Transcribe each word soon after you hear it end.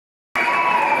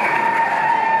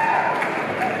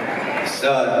So,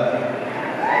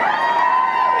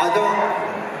 I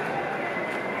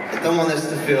don't want this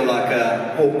to feel like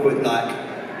a awkward, like,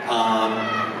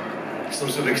 some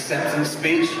sort of acceptance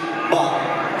speech,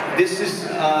 but this is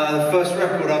the first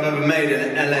record I've ever made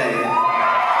in LA.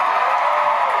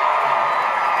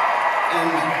 And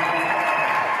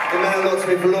it meant a lot to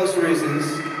me for lots of reasons,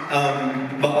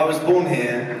 but I was born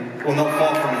here, well, not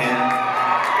far from here,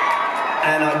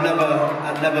 and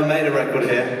I'd never made a record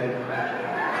here.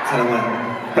 I don't know,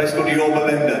 a place called Yorba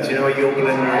Linda. Do you know where Yorba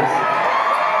Linda is?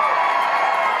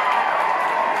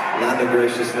 Land of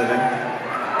gracious living.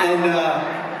 And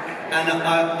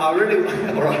I really,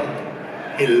 alright,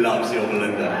 he loves Yorba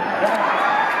Linda.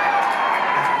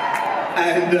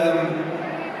 And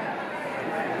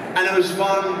it was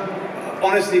fun,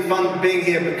 honestly fun being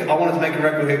here, but I wanted to make a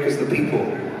record here because of the people,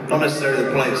 not necessarily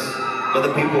the place, but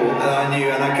the people that I knew.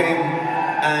 And I came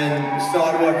and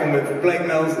started working with Blake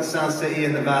Mills at Sound City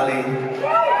in the Valley.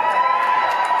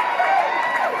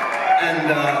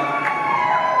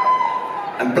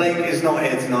 And Blake is not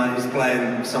here tonight, he's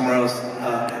playing somewhere else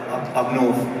up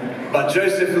north. But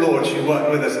Joseph Lodge, who worked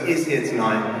with us, is here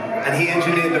tonight, and he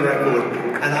engineered the record,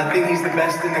 and I think he's the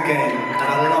best in the game, and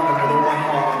I love him with all my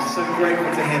heart. I'm so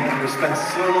grateful to him, we spent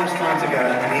so much time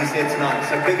together, and he's here tonight.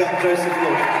 So big up Joseph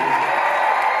Lodge.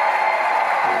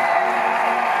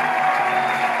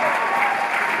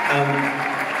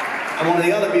 And one of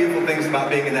the other beautiful things about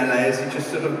being in LA is you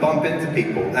just sort of bump into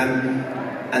people, and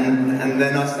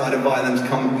then I started inviting them to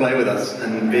come and play with us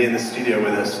and be in the studio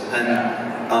with us. And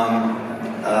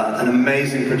an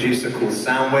amazing producer called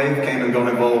Soundwave came and got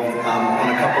involved on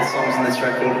a couple of songs on this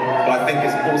record, who I think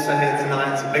is also here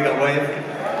tonight. So big up Wave.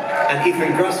 And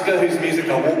Ethan Grusker, whose music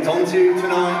I walked onto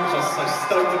tonight, which I was so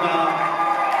stoked about.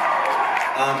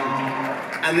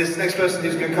 And this next person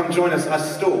who's going to come join us, I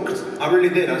stalked. I really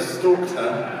did. I stalked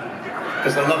her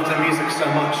because I loved her music so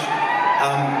much.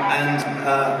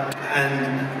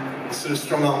 And sort of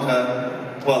strong-armed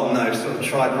her, well, no, sort of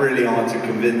tried really hard to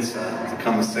convince her to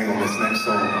come and sing on this next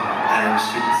song, and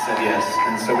she said yes.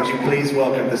 And so would you please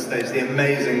welcome to the stage the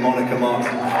amazing Monica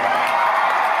Martin.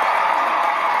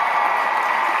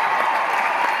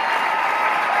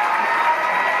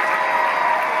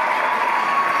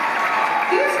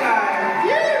 This guy,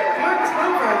 yeah, Marcus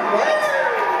Mumford, what?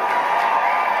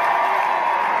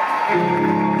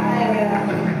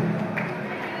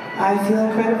 I feel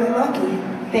incredibly lucky.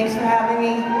 Thanks for having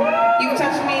me. You've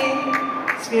touched me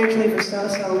spiritually for so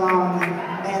long,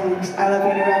 and I love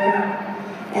your new record,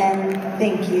 and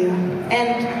thank you.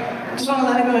 And just want to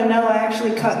let everyone know I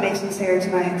actually cut Mason's hair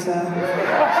tonight, so.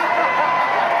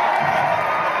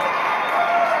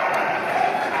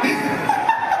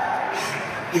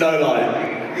 No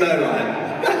lie. No lie.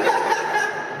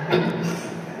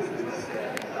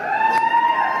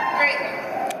 Great.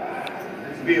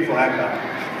 It's a beautiful haircut.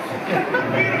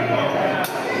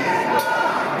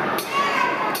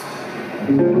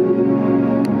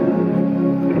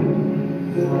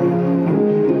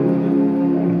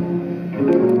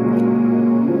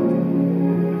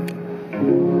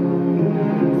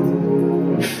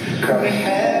 Cry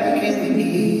havoc in the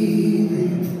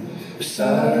evening,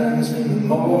 silence in the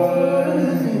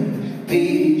morning,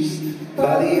 peace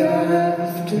by the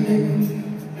afternoon.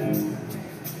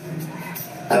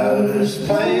 I was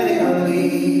planning on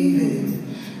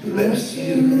leaving, unless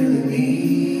you really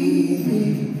need me.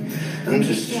 I'm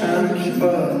just trying to keep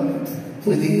up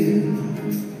with you.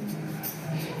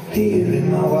 Here in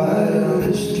my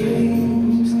wildest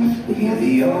dreams, we're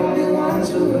the only ones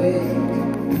awake.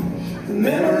 The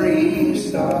memories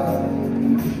start,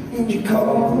 and you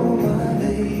call my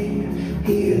name.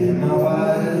 Here in my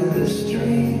wildest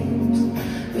dreams,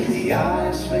 with the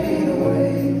eyes fade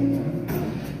away.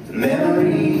 The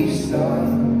memories start,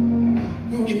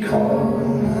 and you call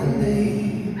my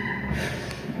name.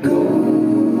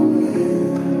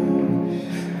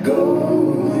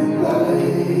 Golden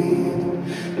light,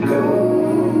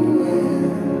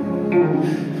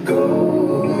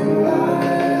 golden light.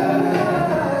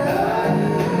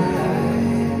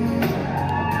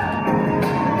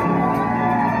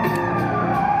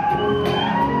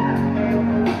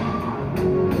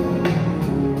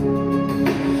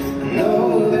 I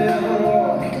know that I'm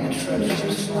walking a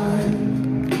treacherous line.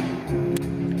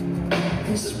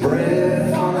 It's the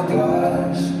breath on the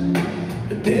glass,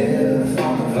 the death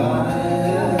on the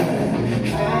vine,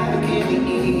 havoc in the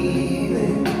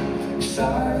evening,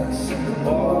 silence in the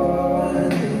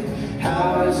morning.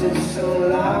 How is it so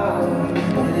loud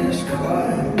when it's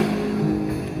quiet?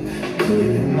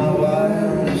 Clear in my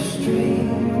wildest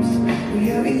dreams,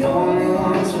 we are the only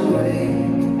ones awake.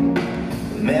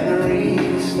 The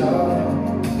memories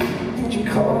start, and you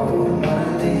call my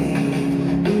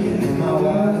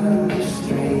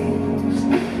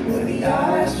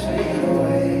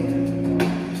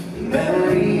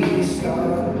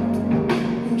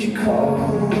call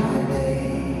my name.